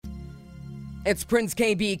It's Prince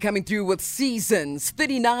KB coming through with Seasons,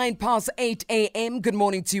 39 past 8 a.m. Good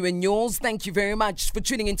morning to you and yours. Thank you very much for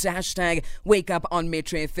tuning into hashtag Wake Up on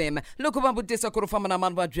Metro FM. Loko babutisa korofama na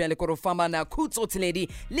manwa dwele korofama na kutso tiledi,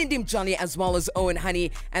 Lindy Mjali as well as Owen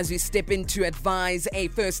Honey as we step in to advise a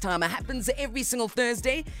first timer. Happens every single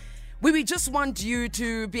Thursday. We just want you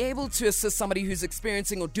to be able to assist somebody who's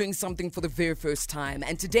experiencing or doing something for the very first time.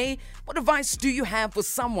 And today, what advice do you have for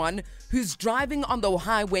someone who's driving on the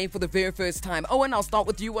highway for the very first time? Owen, I'll start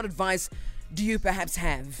with you. What advice do you perhaps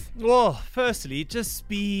have? Well, firstly, just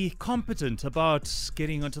be competent about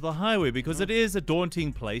getting onto the highway because it is a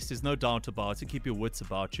daunting place. There's no doubt about it. Keep your wits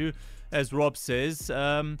about you. As Rob says,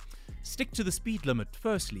 stick to the speed limit,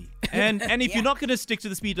 firstly. And if you're not going to stick to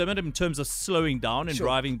the speed limit in terms of slowing down and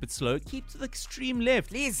driving a bit slow, keep to the extreme left.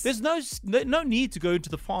 Please. There's no need to go into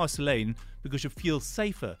the fast lane because you feel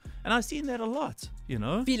safer. And I've seen that a lot, you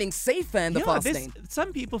know. Feeling safer in the fast lane.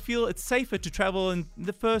 Some people feel it's safer to travel in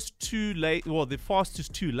the first the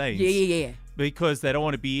fastest two lanes. Yeah. Because they don't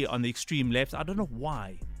want to be on the extreme left. I don't know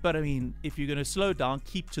why. But I mean, if you're going to slow down,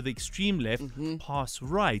 keep to the extreme left, pass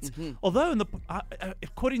right. Although,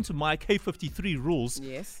 according to my K53 rules,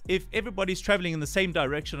 if everybody's traveling in the same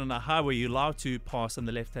direction on a highway, you're allowed to pass on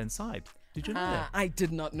the left-hand side. Did you know that? I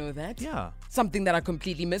did not know that. Yeah. Something that I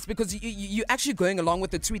completely missed because you're actually going along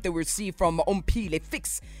with the tweet that we received from Ompile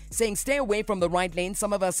Fix saying stay away from the right lane.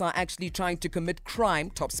 Some of us are actually trying to commit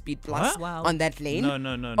crime, top speed plus, on that lane.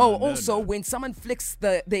 No. When someone flicks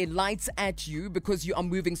their lights at you because you are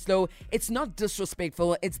moving slow, it's not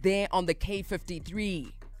disrespectful. It's there on the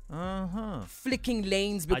K53. Flicking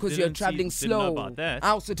lanes because you're traveling slow. Didn't know about that. I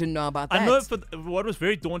also didn't know about that. I know what was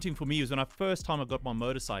very daunting for me was when I first time I got my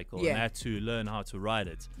motorcycle and I had to learn how to ride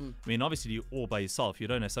it. I mean, obviously you're all by yourself. You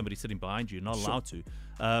don't have somebody sitting behind you. You're not allowed to.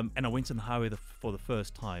 And I went on the highway for the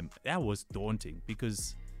first time. That was daunting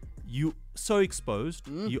because you're so exposed.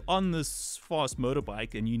 You're on this fast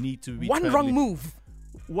motorbike and you need to be One wrong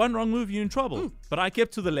move, you're in trouble. But I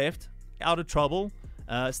kept to the left, out of trouble.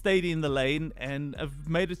 Stayed in the lane and have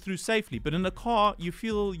made it through safely. But in a car, you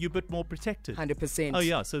feel you're a bit more protected. 100%. Oh,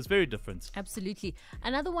 yeah. So it's very different. Absolutely.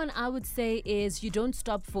 Another one I would say is you don't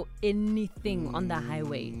stop for anything on the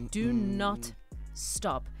highway. Do not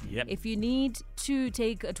stop. Yep. If you need to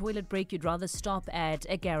take a toilet break, you'd rather stop at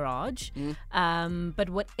a garage. But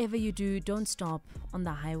whatever you do, don't stop on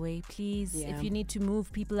the highway, please. If you need to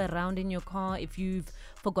move people around in your car, if you've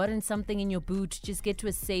forgotten something in your boot, just get to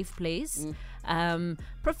a safe place,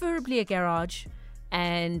 preferably a garage,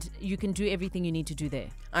 and you can do everything you need to do there.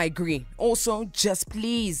 I agree. Also, just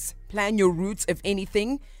please plan your routes, if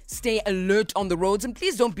anything. Stay alert on the roads, and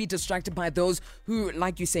please don't be distracted by those who,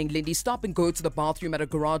 like you're saying, Lindy, stop and go to the bathroom at a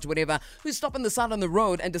garage, whatever, who stop on the side on the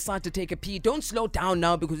road and decide to take a pee. Don't slow down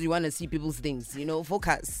now because you want to see people's things.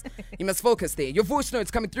 Focus. You must focus there. Your voice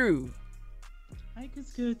notes coming through. Hi,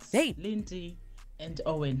 good. Hey. Lindy and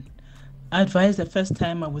Owen. I advise the first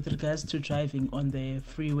timer with regards to driving on the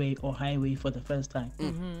freeway or highway for the first time.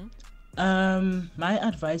 My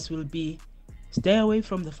advice will be stay away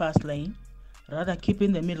from the fast lane. Rather keep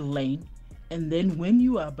in the middle lane, and then when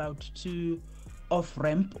you are about to off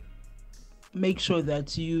ramp, make sure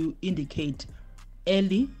that you indicate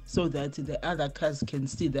early so that the other cars can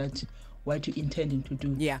see that what you're intending to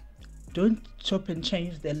do. Don't chop and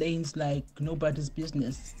change the lanes like nobody's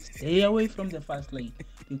business. Stay away from the fast lane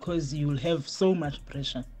because you will have so much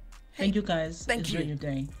pressure. Thank you, guys. Thank you. Enjoy your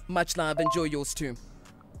day. Much love. Enjoy yours too.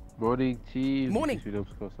 Morning, Chief. Morning.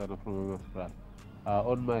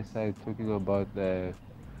 On my side, talking about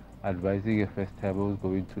advising a first timer who's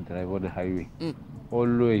going to drive on the highway.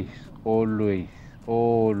 Always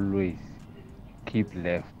keep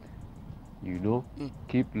left.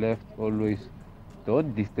 Keep left always.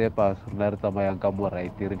 Don't disturb us.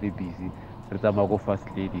 Right, really busy. Go fast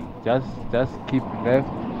lady. Just keep left,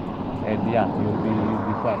 and you'll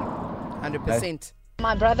be fine. 100%.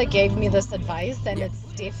 My brother gave me this advice, and it's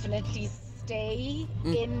definitely stay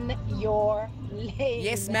in your lane.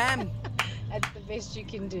 Yes, ma'am. That's the best you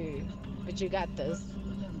can do. But you got this.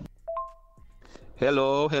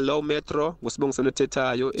 Hello, Metro.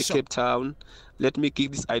 Cape Town. Let me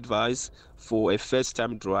give this advice for a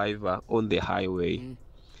first-time driver on the highway.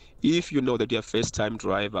 If you know that you're a first-time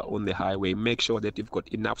driver on the highway, make sure that you've got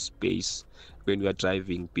enough space when you are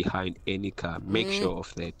driving behind any car. Make sure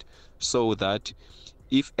of that, so that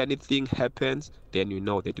if anything happens, then you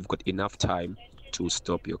know that you've got enough time to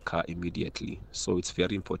stop your car immediately. So it's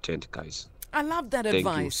very important, guys. I love that advice.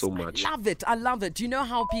 Thank you so much. I love it. You know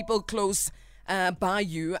how people close by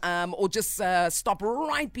you, or just stop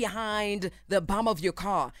right behind the bum of your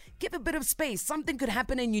car. Give a bit of space. Something could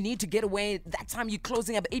happen and you need to get away. That time you're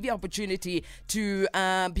closing up every opportunity to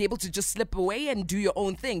be able to just slip away and do your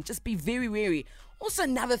own thing. Just be very wary. Also,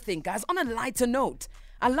 another thing, guys, on a lighter note,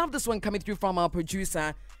 I love this one coming through from our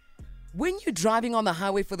producer. When you're driving on the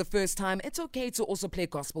highway for the first time, it's okay to also play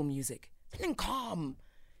gospel music. Feeling calm.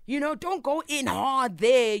 Don't go in hard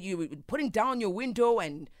there. You're putting down your window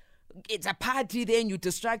and it's a party there and you're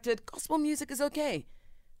distracted. Gospel music is okay.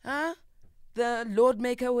 Huh? The Lord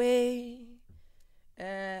make a way.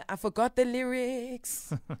 I forgot the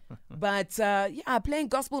lyrics. But playing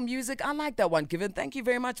gospel music, I like that one, Given. Thank you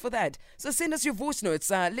very much for that. So send us your voice notes.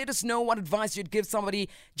 Let us know what advice you'd give somebody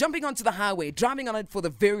jumping onto the highway, driving on it for the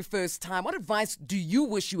very first time. What advice do you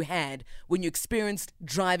wish you had when you experienced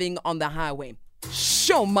driving on the highway?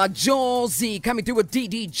 Show Majosi coming through with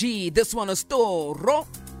DDG. This one is Toro.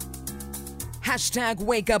 Hashtag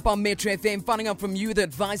wake up on Metro FM. Finding out from you the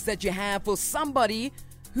advice that you have for somebody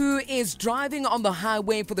who is driving on the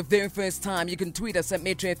highway for the very first time. You can tweet us at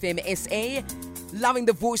Metro FM SA. Loving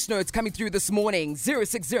the voice notes coming through this morning.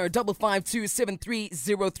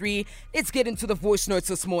 060-552-7303. Let's get into the voice notes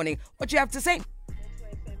this morning. What do you have to say?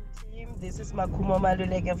 This is Makumo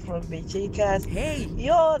Maluleke from Bechikas. Hey.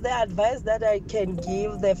 The advice that I can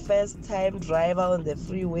give the first time driver on the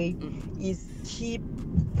freeway is keep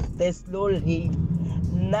the slow lane.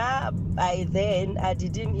 Now, by then, I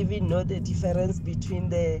didn't even know the difference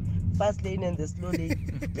between the fast lane and the slow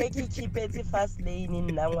lane. Keep it fast lane in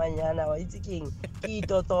Nangwanyana or it's king.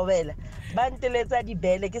 Itotovela. Banteletsa di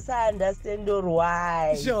bele, I understand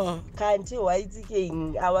why. Sure. Can't you why it's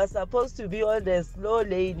king? I was supposed to be on the slow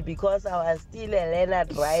lane because I was still a learner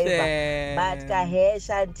driver. Shame. But Kahesh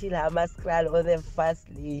until I must crawl on the fast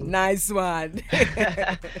lane. Nice one.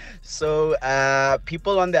 So,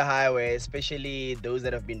 people on the highway, especially those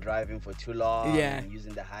that have been driving for too long and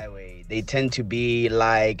using the highway, they tend to be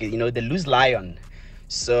like, the loose lion.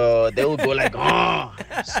 So they will go like, oh.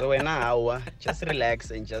 So now, just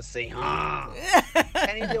relax and just say, oh.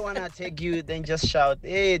 And if they want to take you, then just shout,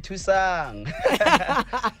 hey, Tusang.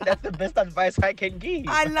 That's the best advice I can give.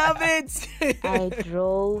 I love it. I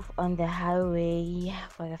drove on the highway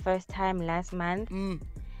for the first time last month,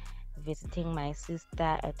 visiting my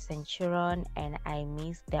sister at Centurion, and I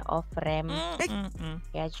missed the off-ramp.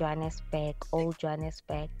 Johannesburg, old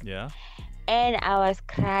Johannesburg. Yeah. And I was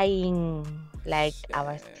crying, like I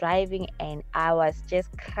was driving and I was just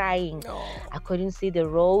crying. I couldn't see the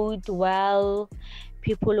road well.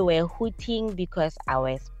 People were hooting because I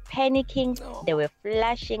was panicking. They were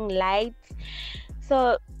flashing lights.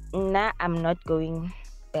 So now I'm not going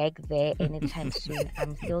back there anytime soon.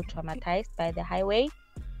 I'm still traumatized by the highway.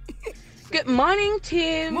 Good morning,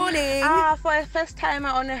 team. Morning. For a first timer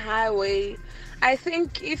on a highway, I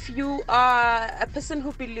think if you are a person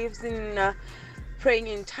who believes in praying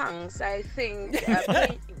in tongues, I think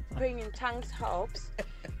praying in tongues helps.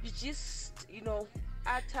 You just,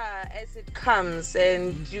 utter as it comes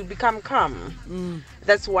and you become calm.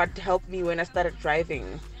 That's what helped me when I started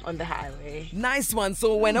driving on the highway. Nice one.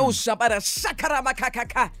 So when Shabara Shakara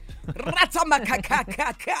Makakaka.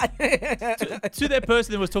 To that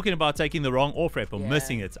person that was talking about taking the wrong off-ramp or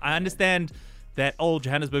missing it, I understand that old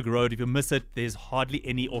Johannesburg road, if you miss it, there's hardly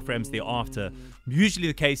any off-ramps thereafter. Usually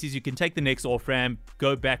the case is you can take the next off-ramp,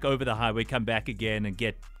 go back over the highway, come back again and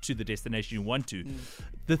get to the destination you want to.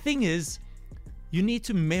 The thing is, you need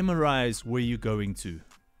to memorize where you're going to.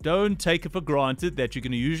 Don't take it for granted that you're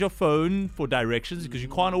going to use your phone for directions, because you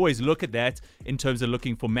can't always look at that in terms of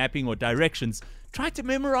looking for mapping or directions. Try to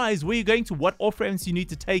memorize where you're going to, what off-ramps you need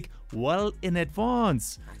to take well in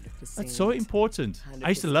advance. 100%. That's so important. 100%. I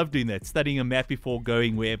used to love doing that, studying a map before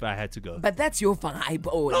going wherever I had to go. But that's your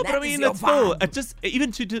vibe. No, but I mean, it's still,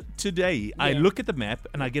 even today, I look at the map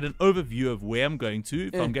and I get an overview of where I'm going to,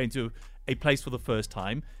 if I'm going to a place for the first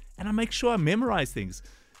time, and I make sure I memorize things.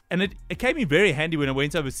 And it came in very handy when I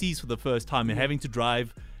went overseas for the first time and having to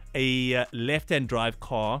drive a left-hand drive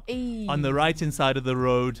car on the right-hand side of the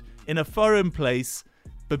road in a foreign place.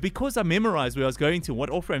 But because I memorized where I was going to, what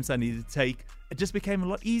off-ramps I needed to take, it just became a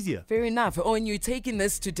lot easier. Fair enough. Oh, and you're taking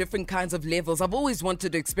this to different kinds of levels. I've always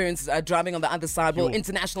wanted to experience driving on the other side, well,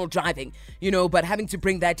 international driving, but having to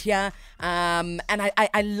bring that here. And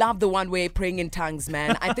I love the one way praying in tongues,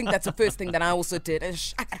 man. I think that's the first thing that I also did. And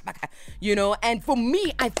for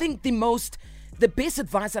me, I think the best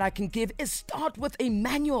advice that I can give is start with a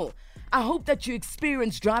manual. I hope that you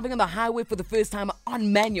experience driving on the highway for the first time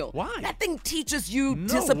on manual. Why? That thing teaches you No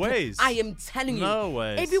discipline. ways. I am telling you. No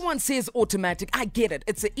ways. Everyone says automatic. I get it.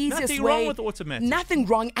 It's the easiest Nothing way. wrong with automatic. Nothing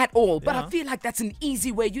wrong at all. But Yeah. I feel like that's an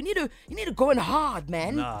easy way. You need to go in hard,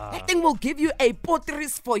 man. Nah. That thing will give you a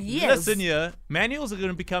potteries for years. Listen here, manuals are going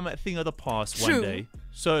to become a thing of the past True. one day.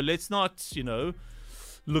 So let's not,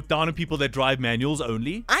 look down on people that drive manuals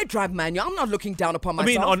only. I drive manual. I'm not looking down upon I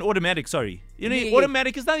myself. mean, on automatic, sorry. Yeah.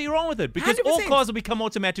 Automatic is nothing wrong with it because all 100%. cars will become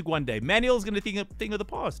automatic one day. Manual is going to be a thing of the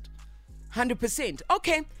past. 100%.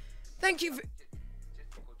 Okay. Thank you.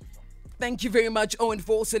 Thank you very much, Owen,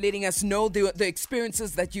 for also letting us know the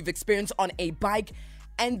experiences that you've experienced on a bike.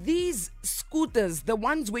 And these scooters, the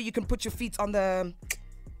ones where you can put your feet on the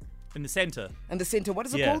In the center. what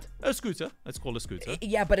is it called? A scooter. Let's call it a scooter.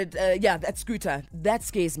 Yeah, but that scooter, that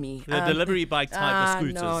scares me. The delivery bike type of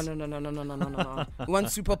scooters. No. One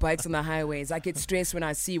super bikes on the highways. I get stressed when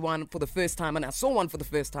I see one for the first time, and I saw one for the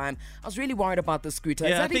first time. I was really worried about the scooter.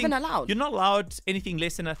 Is I that think even allowed? You're not allowed anything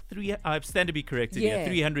less than I stand to be corrected here, Yeah.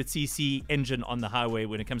 300cc engine on the highway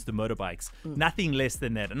when it comes to motorbikes. Mm. Nothing less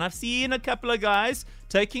than that. And I've seen a couple of guys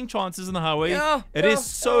taking chances on the highway. Yeah, It is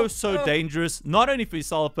so dangerous, not only for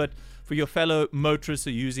yourself, but for your fellow motorists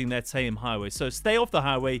who are using that same highway. So stay off the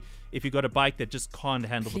highway if you've got a bike that just can't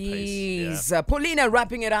handle the pace. Please. Paulina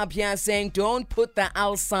wrapping it up here saying, don't put the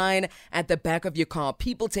L sign at the back of your car.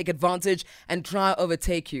 People take advantage and try to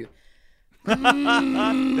overtake you. They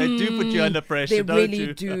do put you under pressure, They don't really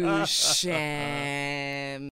you? do, Shan.